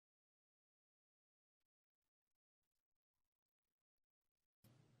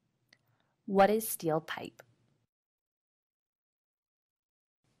What is steel pipe?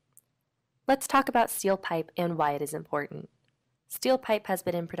 Let's talk about steel pipe and why it is important. Steel pipe has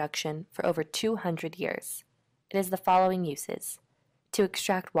been in production for over 200 years. It has the following uses: to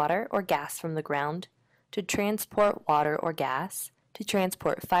extract water or gas from the ground, to transport water or gas, to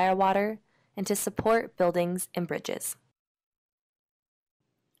transport fire water, and to support buildings and bridges.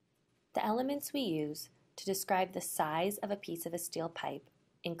 The elements we use to describe the size of a piece of a steel pipe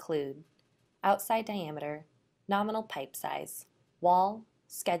include outside diameter, nominal pipe size, wall,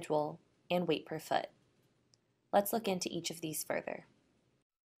 schedule, and weight per foot. Let's look into each of these further.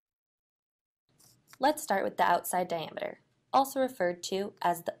 Let's start with the outside diameter, also referred to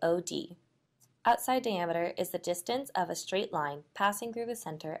as the OD. Outside diameter is the distance of a straight line passing through the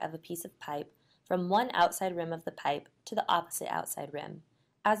center of a piece of pipe from one outside rim of the pipe to the opposite outside rim,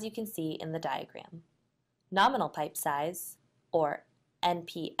 as you can see in the diagram. Nominal pipe size, or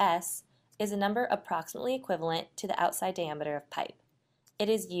NPS, is a number approximately equivalent to the outside diameter of pipe. It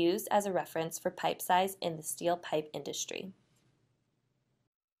is used as a reference for pipe size in the steel pipe industry.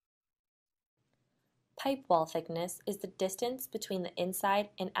 Pipe wall thickness is the distance between the inside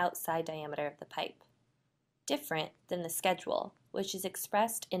and outside diameter of the pipe. Different than the schedule, which is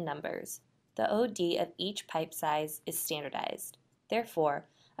expressed in numbers, the OD of each pipe size is standardized. Therefore,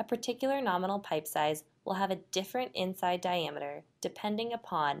 a particular nominal pipe size will have a different inside diameter depending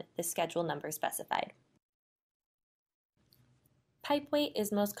upon the schedule number specified. Pipe weight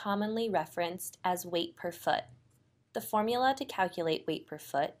is most commonly referenced as weight per foot. The formula to calculate weight per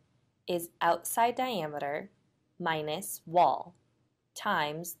foot is outside diameter minus wall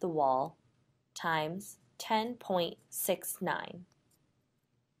times the wall times 10.69.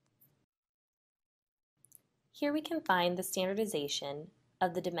 Here we can find the standardization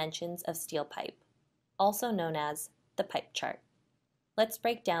of the dimensions of steel pipe, also known as the pipe chart. Let's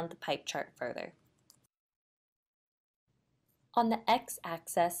break down the pipe chart further. On the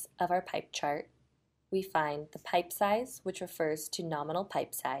x-axis of our pipe chart, we find the pipe size, which refers to nominal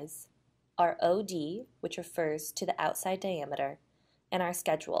pipe size, our OD, which refers to the outside diameter, and our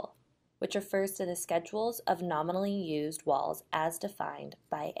schedule, which refers to the schedules of nominally used walls as defined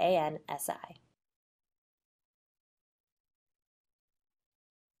by ANSI.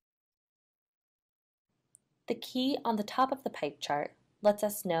 The key on the top of the pipe chart lets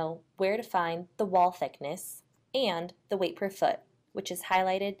us know where to find the wall thickness and the weight per foot, which is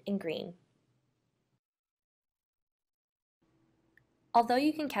highlighted in green. Although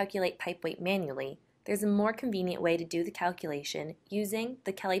you can calculate pipe weight manually, there's a more convenient way to do the calculation using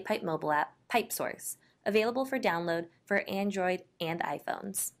the Kelly Pipe mobile app, PipeSource, available for download for Android and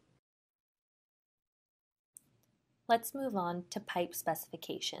iPhones. Let's move on to pipe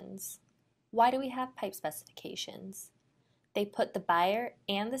specifications. Why do we have pipe specifications? They put the buyer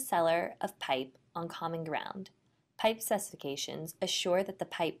and the seller of pipe on common ground. Pipe specifications assure that the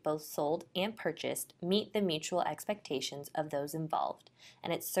pipe both sold and purchased meet the mutual expectations of those involved,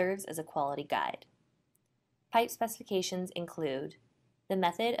 and it serves as a quality guide. Pipe specifications include the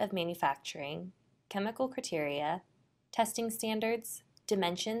method of manufacturing, chemical criteria, testing standards,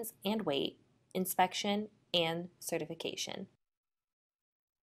 dimensions and weight, inspection, and certification.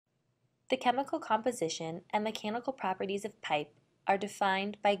 The chemical composition and mechanical properties of pipe are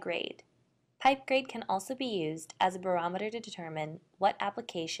defined by grade. Pipe grade can also be used as a barometer to determine what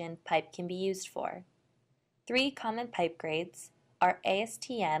application pipe can be used for. 3 common pipe grades are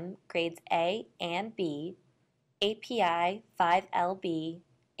ASTM grades A and B, API 5LB,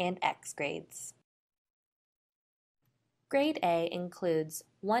 and X grades. Grade A includes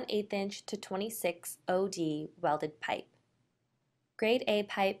 1/8 inch to 26 OD welded pipe. Grade A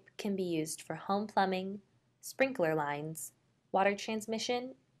pipe can be used for home plumbing, sprinkler lines, water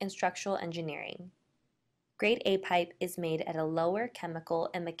transmission, and structural engineering. Grade A pipe is made at a lower chemical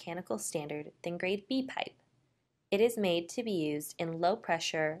and mechanical standard than Grade B pipe. It is made to be used in low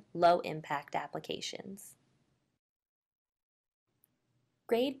pressure, low impact applications.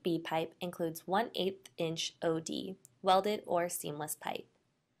 Grade B pipe includes 1/8 inch OD, welded or seamless pipe.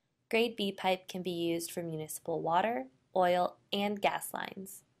 Grade B pipe can be used for municipal water, oil, and gas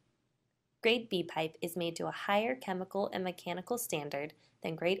lines. Grade B pipe is made to a higher chemical and mechanical standard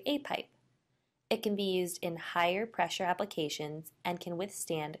than Grade A pipe. It can be used in higher pressure applications and can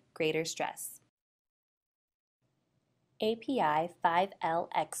withstand greater stress. API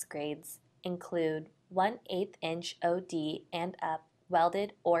 5LX grades include 1/8 inch OD and up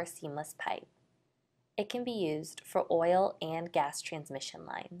welded or seamless pipe. It can be used for oil and gas transmission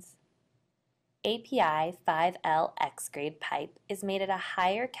lines. API 5LX grade pipe is made at a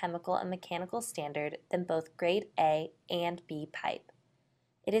higher chemical and mechanical standard than both Grade A and B pipe.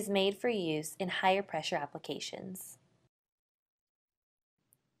 It is made for use in higher pressure applications.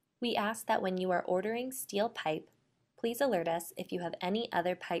 We ask that when you are ordering steel pipe, please alert us if you have any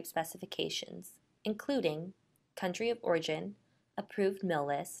other pipe specifications, including country of origin, approved mill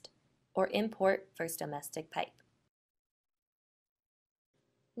list, or import first domestic pipe.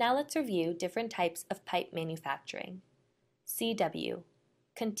 Now let's review different types of pipe manufacturing. CW,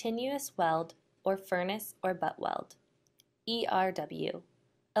 continuous weld or furnace or butt weld. ERW,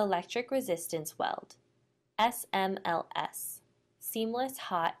 electric resistance weld. SMLS, seamless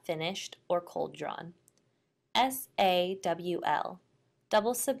hot finished or cold drawn. SAW,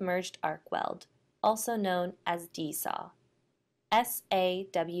 double submerged arc weld, also known as DSAW.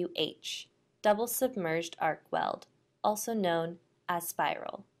 SAWH, double submerged arc weld, also known as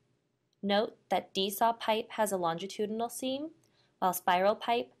spiral. Note that DSAW pipe has a longitudinal seam, while spiral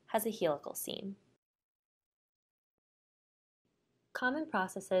pipe has a helical seam. Common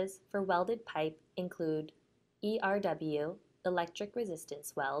processes for welded pipe include ERW, electric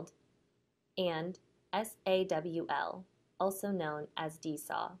resistance weld, and SAW, also known as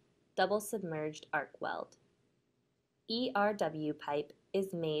DSAW, double submerged arc weld. ERW pipe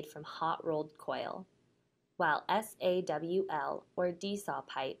is made from hot rolled coil, while SAW or DSAW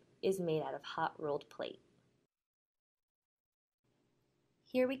pipe is made out of hot rolled plate.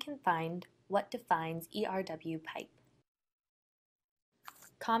 Here we can find what defines ERW pipe.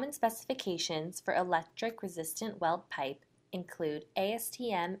 Common specifications for electric resistant weld pipe include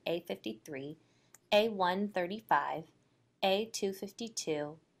ASTM A53, A135,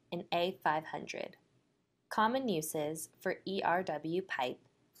 A252, and A500. Common uses for ERW pipe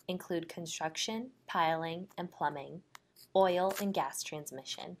include construction, piling, and plumbing, oil and gas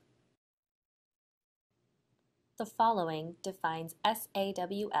transmission. The following defines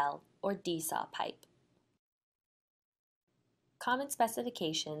SAW or DSAW pipe. Common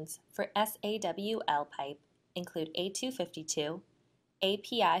specifications for SAW pipe include A252,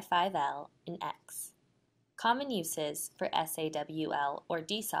 API5L, and X. Common uses for SAW or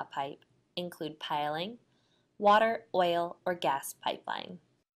DSAW pipe include piling, water, oil, or gas pipeline.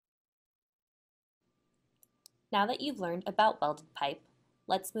 Now that you've learned about welded pipe,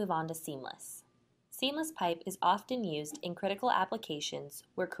 let's move on to seamless. Seamless pipe is often used in critical applications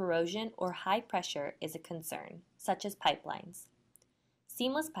where corrosion or high pressure is a concern, such as pipelines.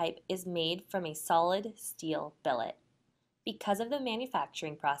 Seamless pipe is made from a solid steel billet. Because of the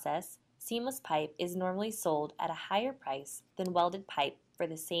manufacturing process, seamless pipe is normally sold at a higher price than welded pipe for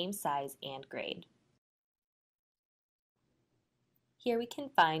the same size and grade. Here we can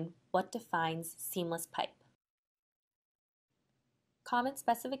find what defines seamless pipe. Common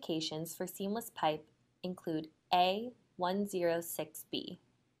specifications for seamless pipe include A106B.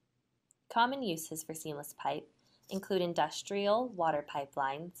 Common uses for seamless pipe include industrial water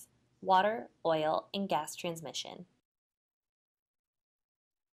pipelines, water, oil, and gas transmission.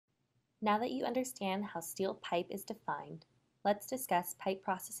 Now that you understand how steel pipe is defined, let's discuss pipe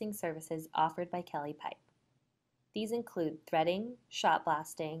processing services offered by Kelly Pipe. These include threading, shot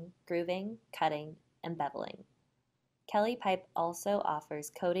blasting, grooving, cutting, and beveling. Kelly Pipe also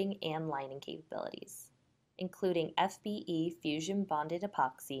offers coating and lining capabilities, including FBE fusion bonded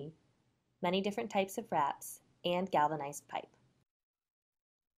epoxy, many different types of wraps, and galvanized pipe.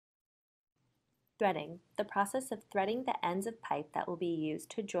 Threading, the process of threading the ends of pipe that will be used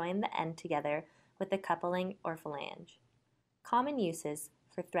to join the end together with a coupling or flange. Common uses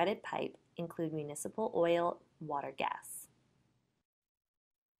for threaded pipe include municipal oil, water, gas.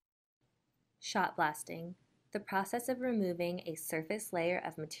 Shot blasting, the process of removing a surface layer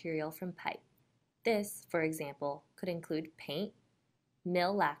of material from pipe. This, for example, could include paint,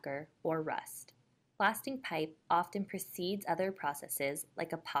 mill lacquer, or rust. Blasting pipe often precedes other processes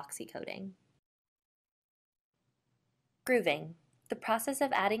like epoxy coating. Grooving, the process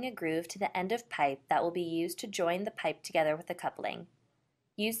of adding a groove to the end of pipe that will be used to join the pipe together with a coupling.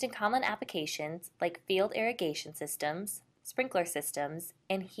 Used in common applications like field irrigation systems, sprinkler systems,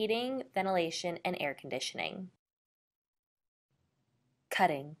 and heating, ventilation, and air conditioning.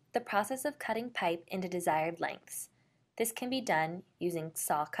 Cutting, the process of cutting pipe into desired lengths. This can be done using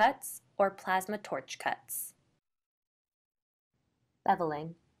saw cuts or plasma torch cuts.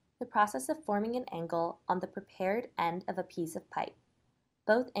 Beveling, the process of forming an angle on the prepared end of a piece of pipe.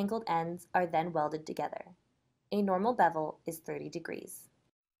 Both angled ends are then welded together. A normal bevel is 30 degrees.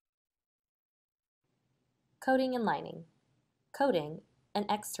 Coating and lining. Coating, an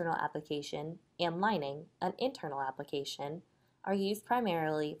external application, and lining, an internal application, are used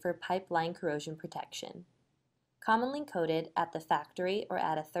primarily for pipeline corrosion protection. Commonly coated at the factory or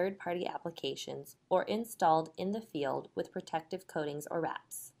at a third-party applications or installed in the field with protective coatings or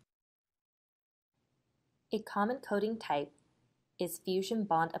wraps. A common coating type is fusion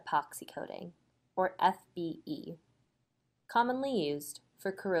bond epoxy coating, or FBE, commonly used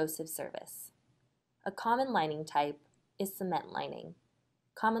for corrosive service. A common lining type is cement lining,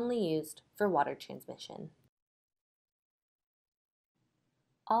 commonly used for water transmission.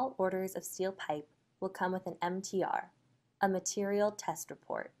 All orders of steel pipe will come with an MTR, a material test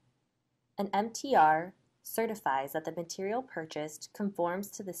report. An MTR certifies that the material purchased conforms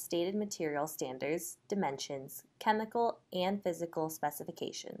to the stated material standards, dimensions, chemical, and physical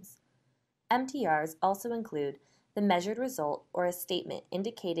specifications. MTRs also include the measured result or a statement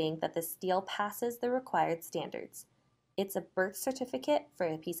indicating that the steel passes the required standards. It's a birth certificate for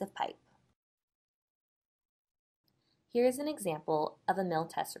a piece of pipe. Here is an example of a mill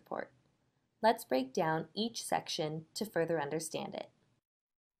test report. Let's break down each section to further understand it.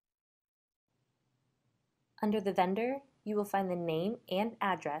 Under the vendor, you will find the name and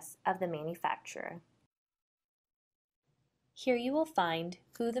address of the manufacturer. Here you will find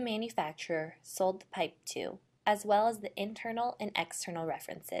who the manufacturer sold the pipe to, as well as the internal and external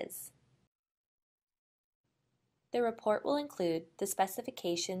references. The report will include the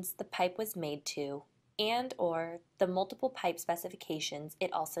specifications the pipe was made to and/or the multiple pipe specifications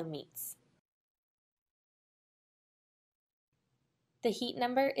it also meets. The heat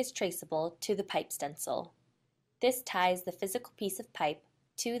number is traceable to the pipe stencil. This ties the physical piece of pipe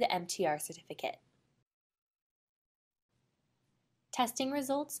to the MTR certificate. Testing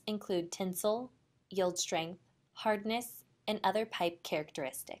results include tensile, yield strength, hardness, and other pipe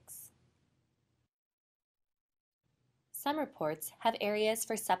characteristics. Some reports have areas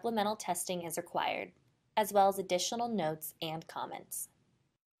for supplemental testing as required, as well as additional notes and comments.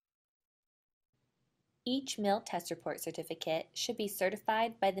 Each mill test report certificate should be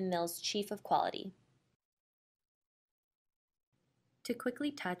certified by the mill's Chief of Quality. To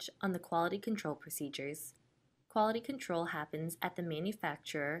quickly touch on the quality control procedures, quality control happens at the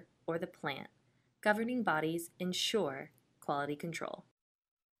manufacturer or the plant. Governing bodies ensure quality control.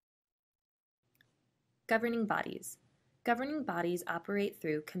 Governing bodies. Governing bodies operate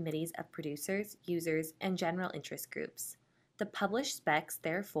through committees of producers, users, and general interest groups. The published specs,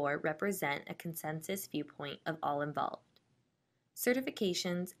 therefore, represent a consensus viewpoint of all involved.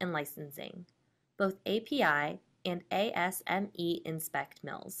 Certifications and licensing. Both API and ASME inspect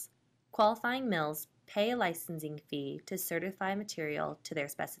mills. Qualifying mills pay a licensing fee to certify material to their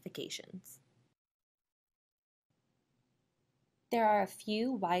specifications. There are a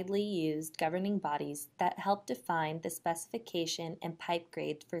few widely used governing bodies that help define the specification and pipe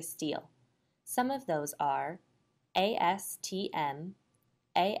grade for steel. Some of those are ASTM,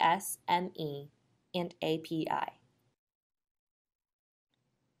 ASME, and API.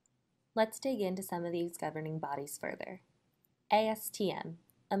 Let's dig into some of these governing bodies further. ASTM,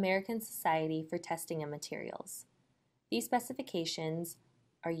 American Society for Testing of Materials. These specifications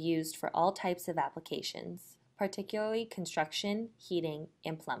are used for all types of applications, particularly construction, heating,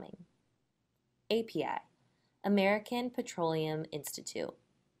 and plumbing. API, American Petroleum Institute.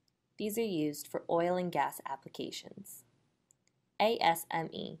 These are used for oil and gas applications.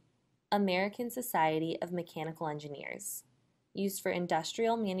 ASME, American Society of Mechanical Engineers, used for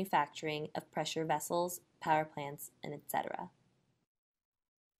industrial manufacturing of pressure vessels, power plants, and etc.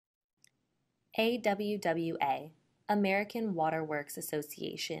 AWWA, American Water Works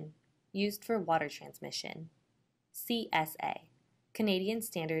Association, used for water transmission. CSA, Canadian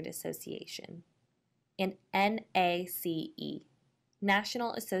Standard Association. And NACE,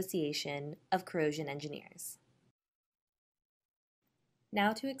 National Association of Corrosion Engineers.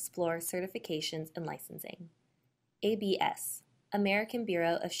 Now to explore certifications and licensing. ABS, American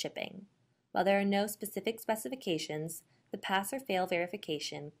Bureau of Shipping. While there are no specific specifications, the pass or fail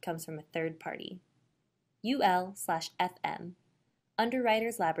verification comes from a third party. UL/FM,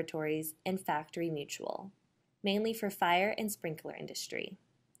 Underwriters Laboratories and Factory Mutual, mainly for fire and sprinkler industry.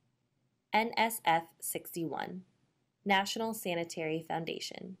 NSF 61, National Sanitary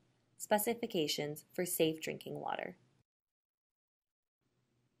Foundation, specifications for safe drinking water.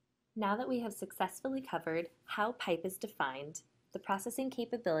 Now that we have successfully covered how pipe is defined, the processing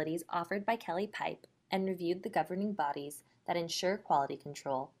capabilities offered by Kelly Pipe, and reviewed the governing bodies that ensure quality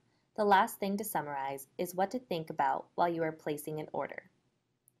control, the last thing to summarize is what to think about while you are placing an order.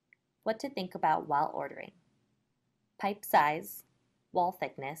 What to think about while ordering. Pipe size, wall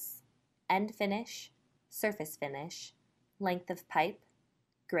thickness, end finish, surface finish, length of pipe,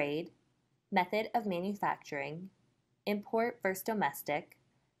 grade, method of manufacturing, import versus domestic,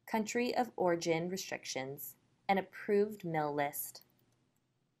 country of origin restrictions, an approved mill list.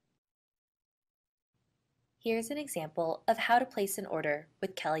 Here's an example of how to place an order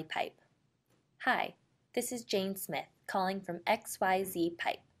with Kelly Pipe. Hi, this is Jane Smith calling from XYZ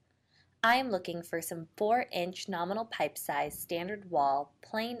Pipe. I am looking for some 4-inch nominal pipe size standard wall,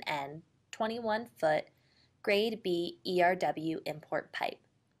 plain end, 21-foot, grade B ERW import pipe.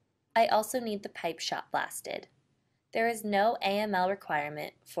 I also need the pipe shot blasted. There is no AML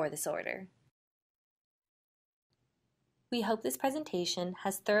requirement for this order. We hope this presentation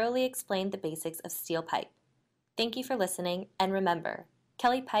has thoroughly explained the basics of steel pipe. Thank you for listening, and remember,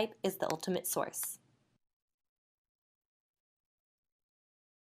 Kelly Pipe is the ultimate source.